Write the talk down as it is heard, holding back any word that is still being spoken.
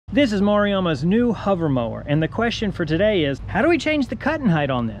This is Maruyama's new hover mower, and the question for today is, how do we change the cutting height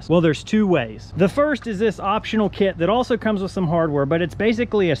on this? Well, there's two ways. The first is this optional kit that also comes with some hardware, but it's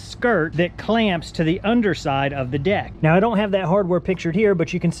basically a skirt that clamps to the underside of the deck. Now, I don't have that hardware pictured here,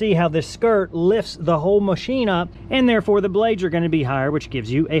 but you can see how this skirt lifts the whole machine up, and therefore the blades are going to be higher, which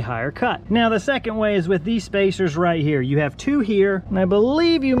gives you a higher cut. Now, the second way is with these spacers right here. You have two here, and I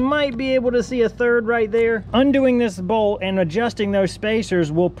believe you might be able to see a third right there. Undoing this bolt and adjusting those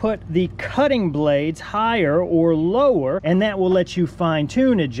spacers will put the cutting blades higher or lower, and that will let you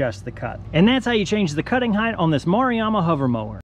fine-tune adjust the cut. And that's how you change the cutting height on this Maruyama hover mower.